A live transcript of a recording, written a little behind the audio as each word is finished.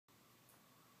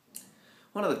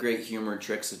One of the great humor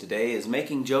tricks of today is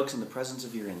making jokes in the presence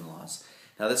of your in-laws.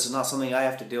 Now, this is not something I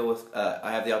have to deal with,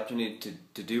 I have the opportunity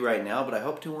to do right now, but I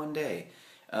hope to one day.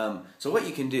 So what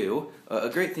you can do, a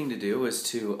great thing to do is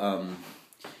to,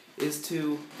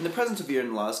 in the presence of your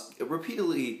in-laws,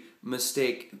 repeatedly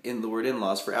mistake in the word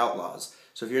in-laws for outlaws.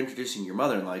 So if you're introducing your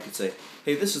mother-in-law, you could say,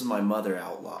 "Hey, this is my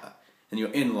mother-outlaw," and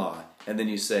you're in-law, and then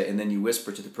you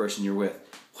whisper to the person you're with,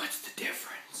 "What's the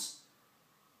difference?"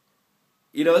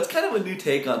 You know, it's kind of a new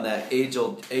take on that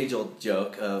age-old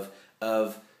joke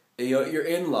of your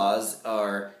in-laws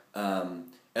are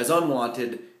as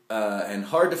unwanted and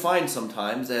hard to find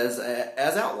sometimes as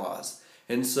outlaws,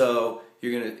 and so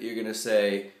you're gonna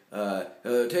say,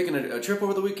 taking a trip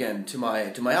over the weekend to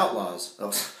my outlaws.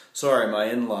 Oh, sorry, my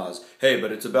in-laws. Hey,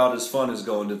 but it's about as fun as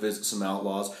going to visit some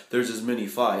outlaws. There's as many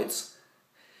fights.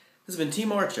 This has been T.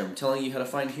 Marcham telling you how to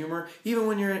find humor even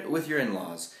when you're with your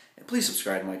in-laws. And please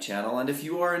subscribe to my channel, and if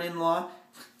you are an in-law,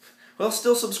 well,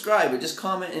 still subscribe, but just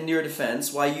comment in your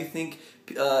defense why you think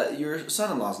your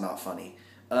son-in-law's not funny.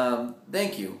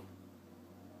 Thank you.